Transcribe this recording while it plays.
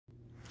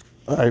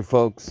All right,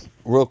 folks,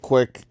 real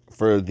quick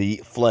for the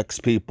Flex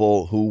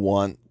people who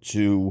want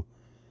to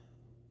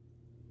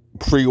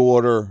pre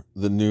order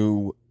the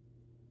new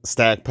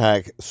Stack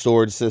Pack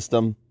storage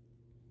system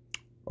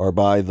or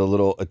buy the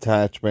little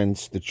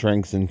attachments, the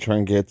trinks and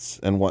trinkets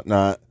and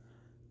whatnot.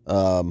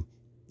 Um,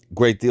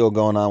 Great deal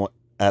going on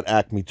at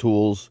Acme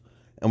Tools.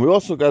 And we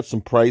also got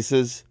some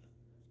prices.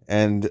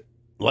 And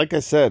like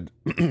I said,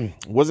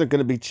 wasn't going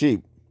to be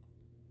cheap.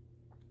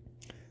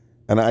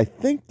 And I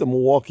think the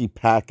Milwaukee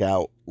Pack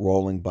Out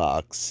rolling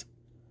box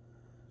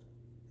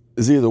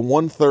is either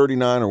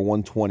 139 or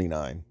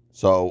 129.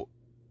 So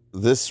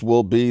this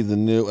will be the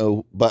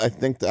new, but I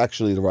think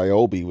actually the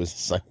Ryobi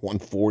was like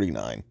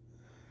 149.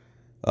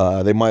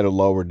 They might have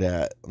lowered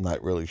that. I'm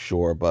not really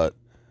sure, but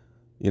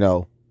you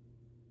know,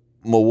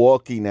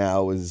 Milwaukee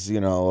now is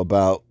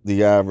about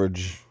the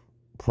average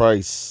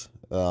price.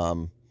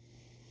 That's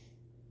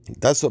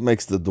what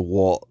makes the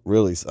DeWalt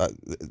really.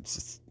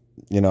 It's,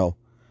 you know,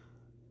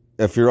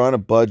 if you're on a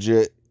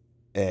budget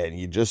and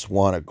you just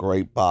want a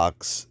great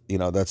box,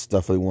 that's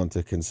definitely one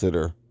to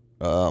consider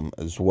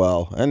as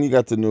well. And you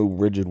got the new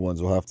rigid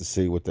ones. We'll have to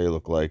see what they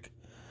look like.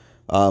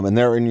 And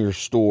they're in your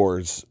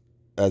stores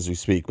as we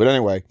speak. But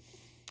anyway,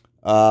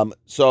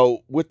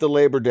 so with the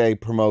Labor Day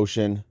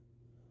promotion,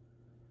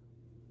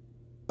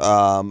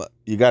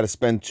 you got to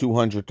spend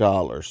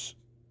 $200.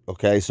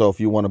 Okay, so if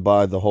you want to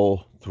buy the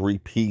whole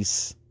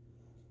 3-piece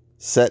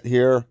set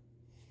here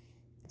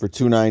for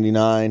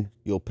 $299,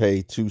 you'll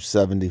pay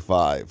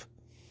 $275.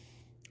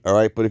 All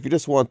right, but if you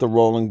just want the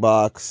rolling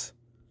box,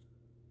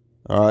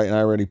 all right, and I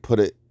already put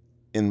it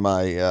in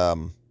my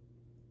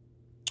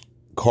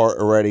cart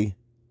already,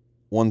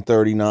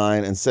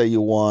 $139, and say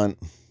you want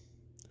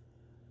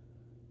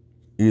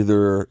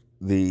either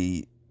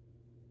the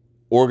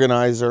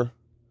organizer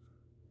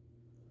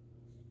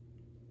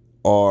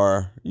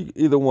or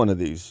either one of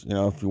these.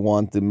 If you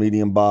want the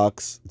medium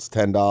box, it's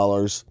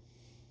 $10.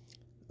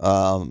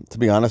 To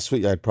be honest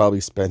with you, I'd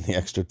probably spend the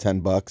extra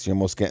 $10. You're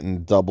almost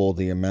getting double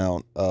the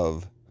amount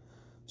of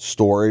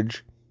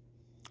storage.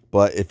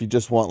 But if you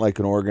just want like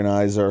an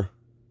organizer,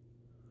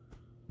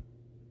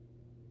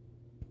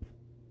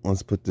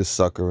 let's put this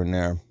sucker in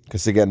there.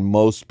 Because again,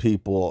 most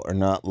people are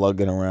not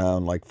lugging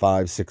around like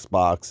 5-6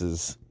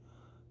 boxes,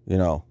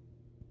 to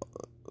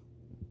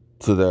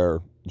their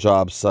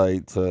job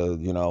site,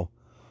 to,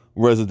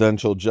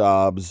 residential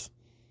jobs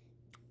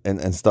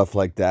and stuff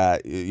like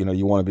that.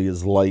 You want to be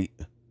as light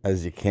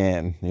as you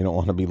can. You don't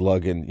want to be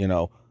lugging,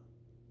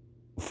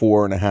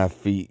 4.5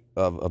 feet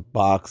of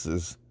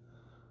boxes.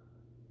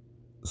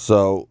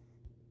 So,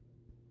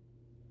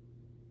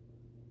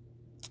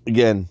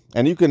 again,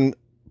 and you can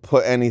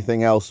put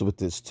anything else with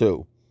this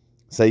too.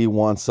 Say you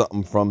want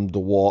something from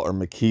DeWalt or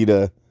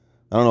Makita.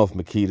 I don't know if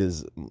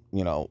Makita's,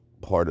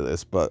 part of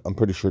this, but I'm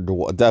pretty sure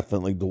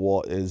definitely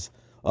DeWalt is.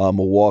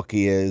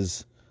 Milwaukee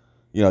is.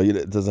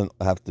 It doesn't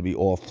have to be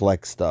all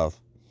Flex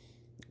stuff.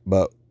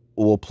 But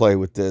we'll play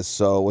with this.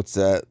 So, what's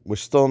that? We're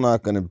still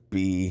not going to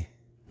be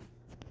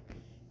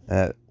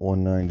at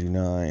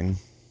 $199.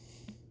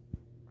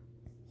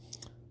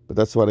 But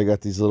that's why they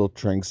got these little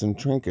trinks and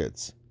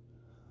trinkets.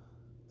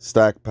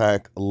 Stack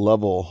Pack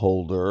level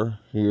holder.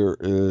 Here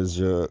is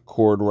a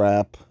cord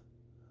wrap.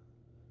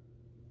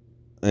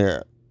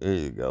 There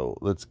you go.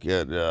 Let's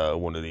get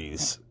one of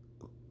these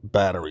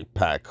battery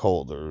pack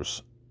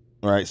holders.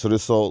 All right, so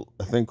this will,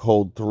 I think,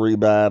 hold 3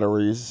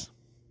 batteries.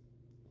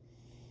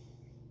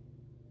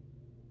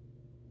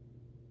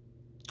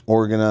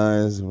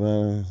 Organized.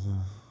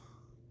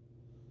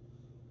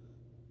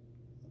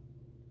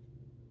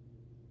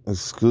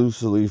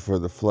 Exclusively for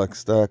the Flex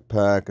Stack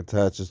Pack.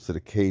 Attaches to the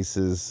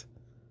cases.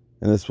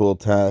 And this will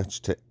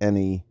attach to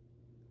any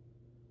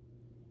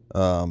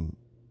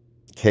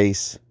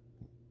case.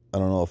 I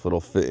don't know if it'll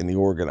fit in the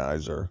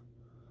organizer.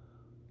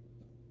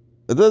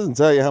 It doesn't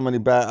tell you how many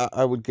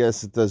I would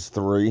guess it does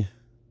 3.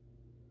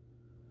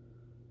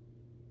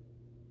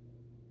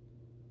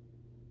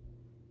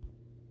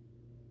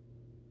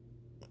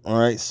 All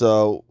right,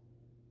 so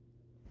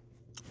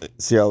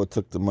see how it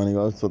took the money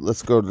off. So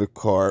let's go to the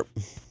cart.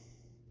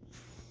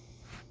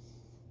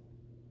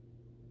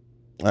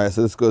 All right,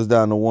 so this goes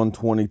down to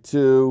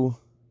 122.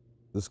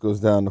 This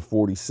goes down to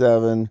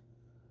 47,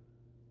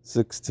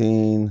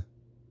 16.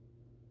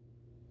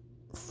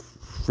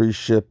 Free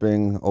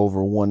shipping over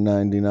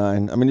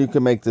 $199. I mean, you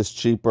can make this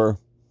cheaper,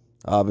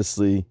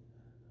 obviously.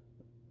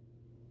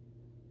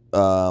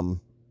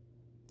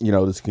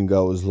 This can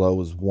go as low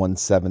as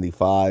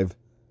 $175.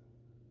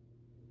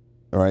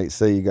 All right,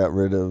 say you got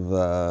rid of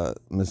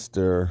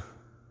Mr.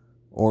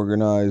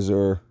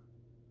 Organizer.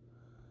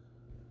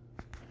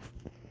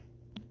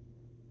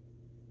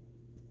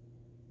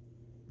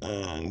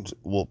 And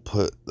we'll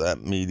put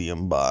that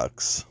medium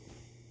box.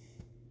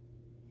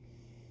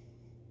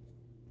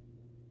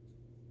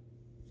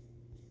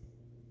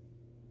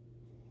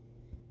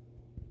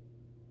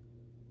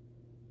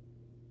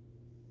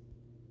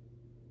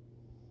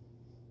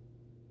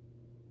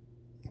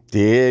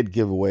 Dead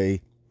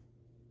giveaway.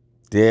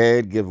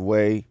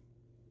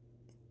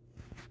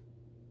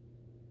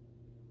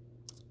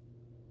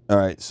 All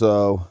right,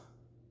 so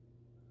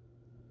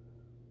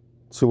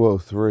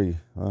 203.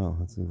 Oh,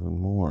 that's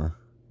even more.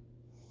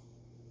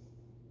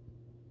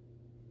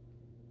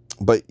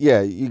 But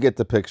yeah, you get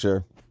the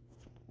picture.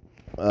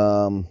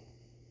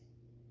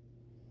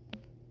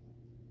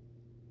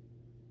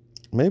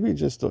 Maybe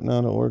just not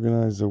an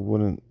organizer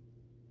wouldn't.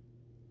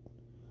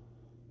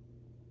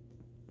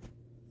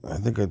 I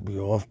think I'd be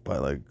off by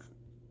like,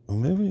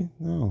 maybe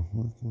no.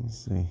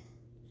 Let's see.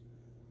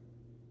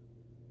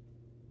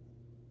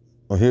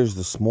 Well, here's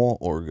the small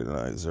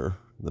organizer,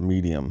 the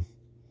medium.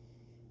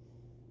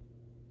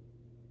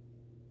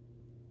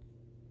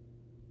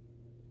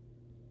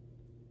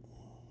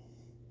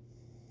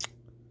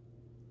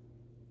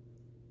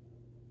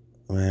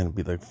 Man, it'd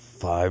be like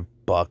 $5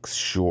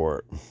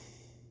 short.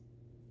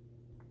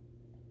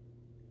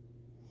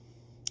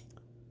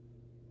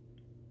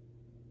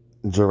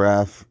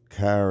 Giraffe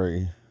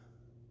carry.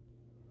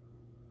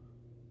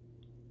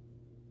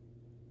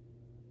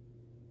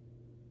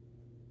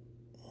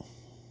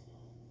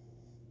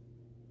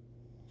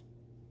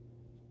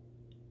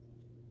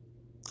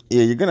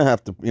 Yeah, you're gonna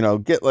have to,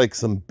 get like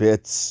some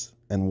bits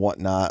and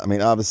whatnot. I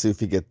mean, obviously,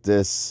 if you get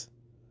this,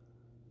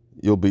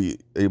 you'll be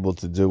able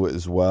to do it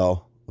as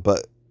well.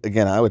 But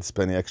again, I would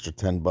spend the extra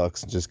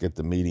 $10 and just get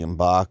the medium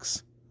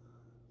box.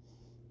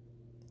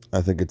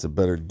 I think it's a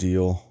better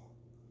deal.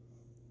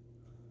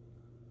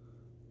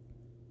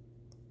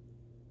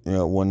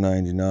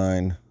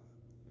 $199.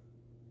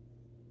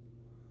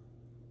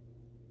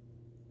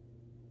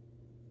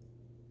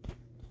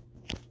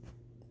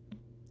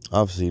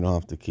 Obviously, you don't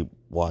have to keep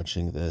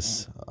watching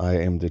this. I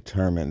am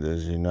determined,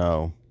 as you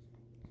know.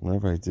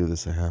 Whenever I do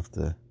this, I have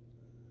to.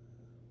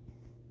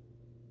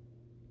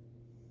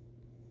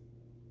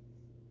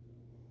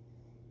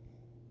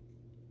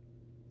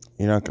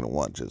 You're not going to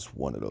want just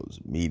one of those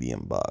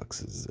medium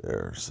boxes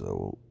there.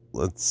 So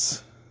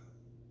let's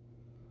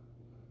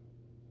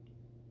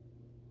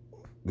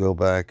go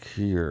back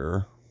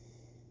here.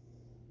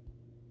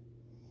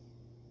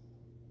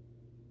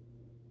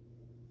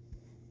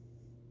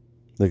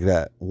 Look at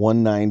that.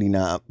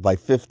 $199 by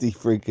 50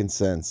 freaking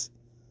cents.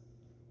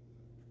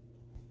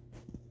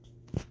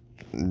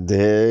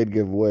 Dead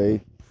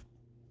giveaway.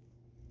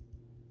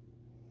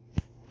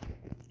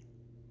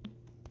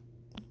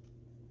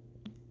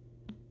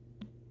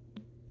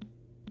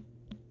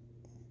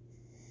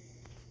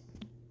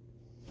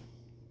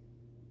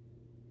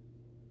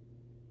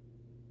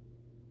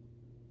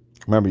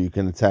 Remember, you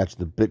can attach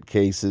the bit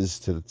cases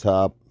to the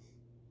top.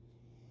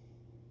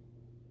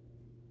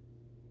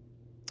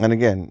 And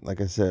again,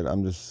 like I said,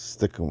 I'm just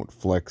sticking with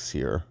Flex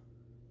here.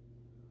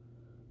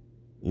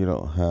 You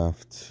don't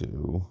have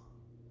to.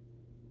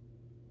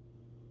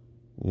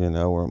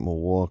 We're at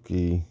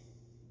Milwaukee.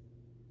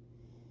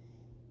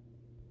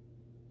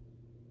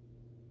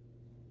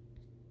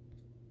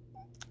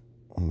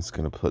 I'm just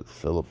going to put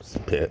Phillips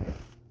bit.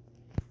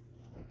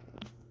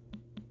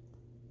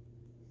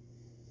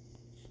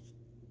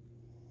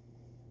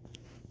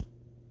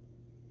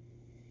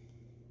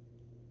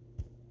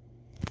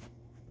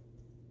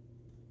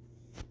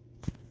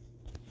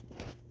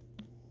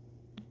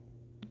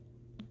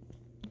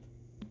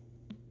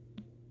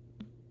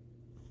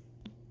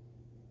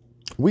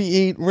 We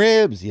eat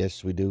ribs.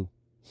 Yes, we do.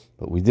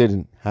 But we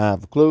didn't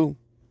have a clue.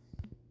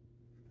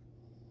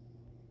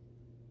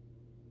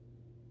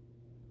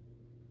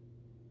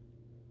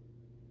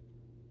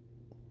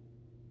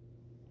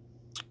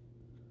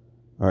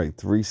 All right,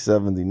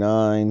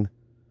 $379,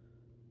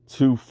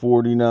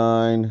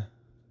 $249.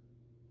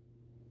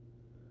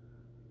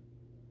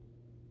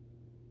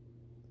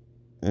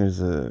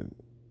 There's a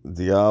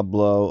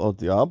Diablo. Oh,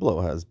 Diablo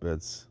has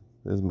bits.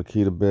 There's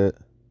Makita bit.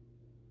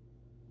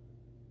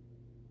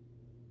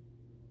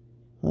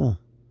 Huh.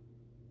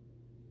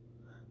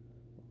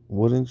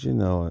 Wouldn't you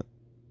know it?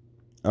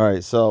 All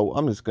right, so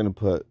I'm just going to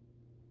put.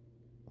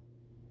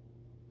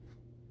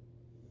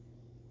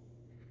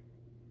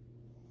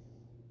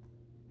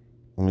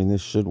 I mean,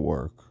 this should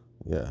work.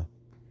 Yeah.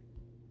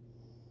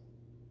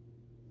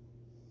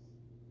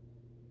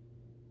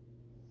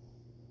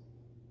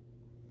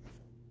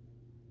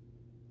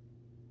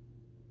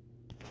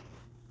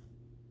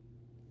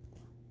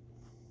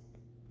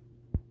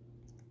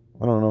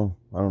 I don't know.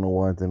 I don't know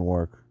why it didn't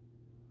work.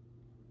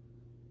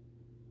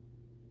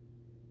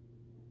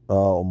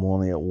 Oh, I'm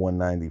only at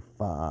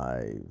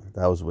 $195.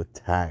 That was with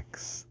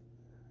tax.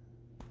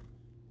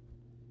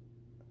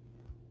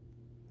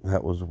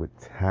 That was with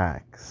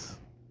tax.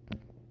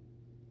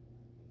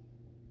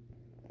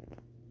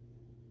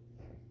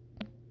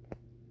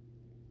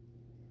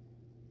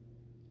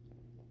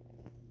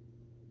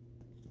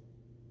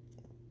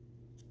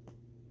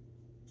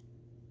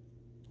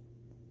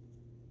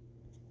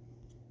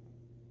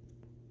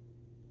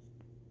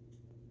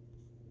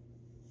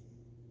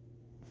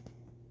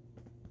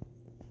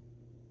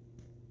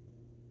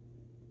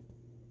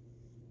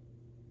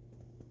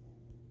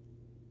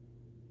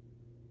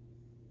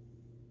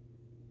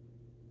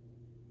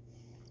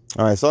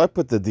 All right, so I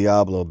put the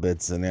Diablo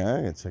bits in there.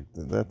 I gotta check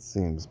that. That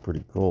seems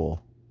pretty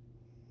cool.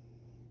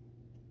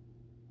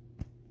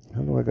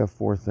 How do I got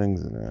 4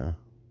 things in there?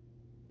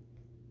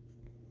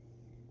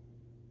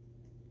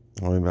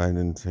 Oh, maybe I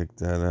didn't take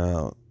that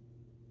out.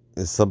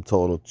 The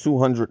subtotal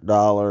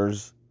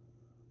 $200.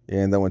 Yeah,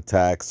 and then with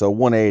tax, so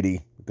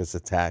 $180 because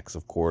of tax,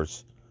 of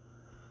course.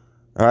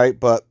 All right,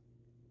 but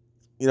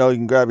you know, you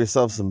can grab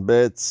yourself some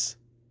bits.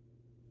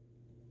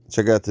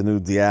 Check out the new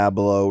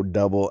Diablo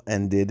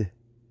double-ended.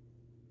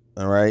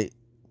 All right,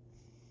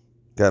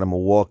 got a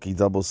Milwaukee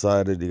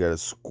double-sided. You got a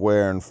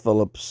square and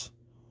Phillips.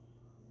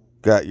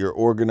 Got your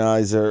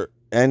organizer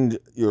and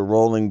your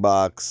rolling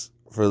box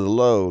for the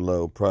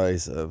low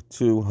price of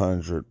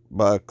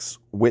 $200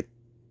 with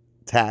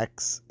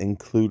tax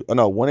included. Oh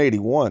no,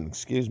 $181.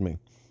 Excuse me,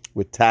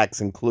 with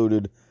tax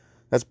included.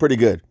 That's pretty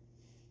good.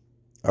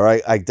 All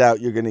right, I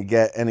doubt you're gonna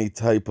get any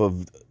type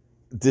of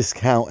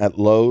discount at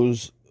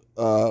Lowe's.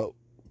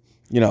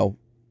 You know,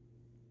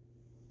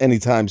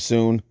 anytime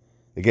soon.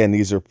 Again,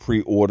 these are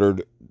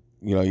pre-ordered.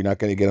 You know, you're not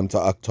gonna get them to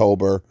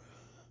October.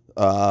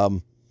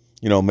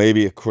 You know,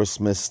 maybe at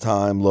Christmas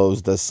time,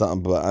 Lowe's does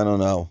something, but I don't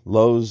know.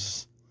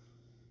 Lowe's,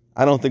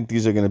 I don't think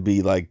these are going to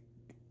be, like,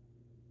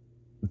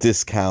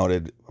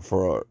 discounted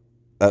for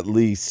at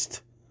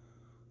least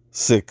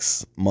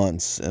 6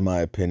 months, in my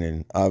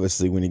opinion.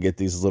 Obviously, when you get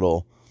these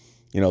little,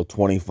 you know,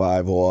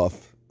 25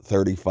 off,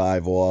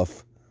 35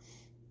 off,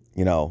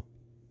 you know,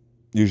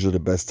 usually the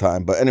best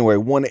time. But anyway,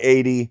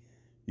 $180,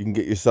 you can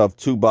get yourself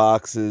 2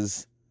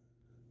 boxes.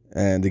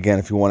 And again,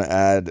 if you want to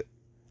add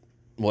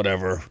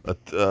whatever,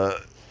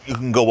 you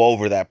can go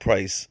over that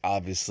price,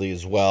 obviously,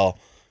 as well.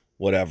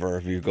 Whatever,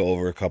 if you go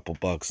over a couple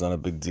bucks, not a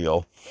big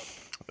deal.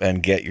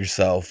 And get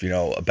yourself, you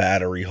know, a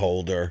battery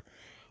holder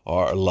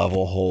or a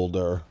level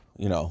holder,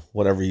 you know,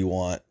 whatever you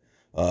want.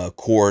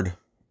 Cord,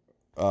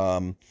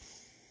 you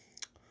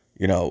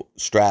know,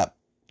 strap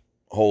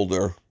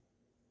holder,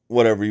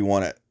 whatever you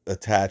want to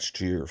attach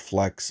to your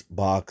Flex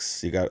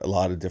box. You got a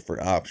lot of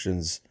different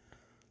options.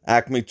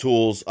 Acme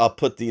Tools, I'll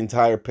put the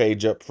entire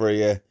page up for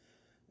you.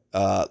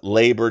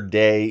 Labor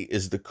Day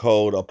is the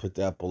code. I'll put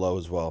that below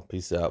as well.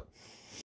 Peace out.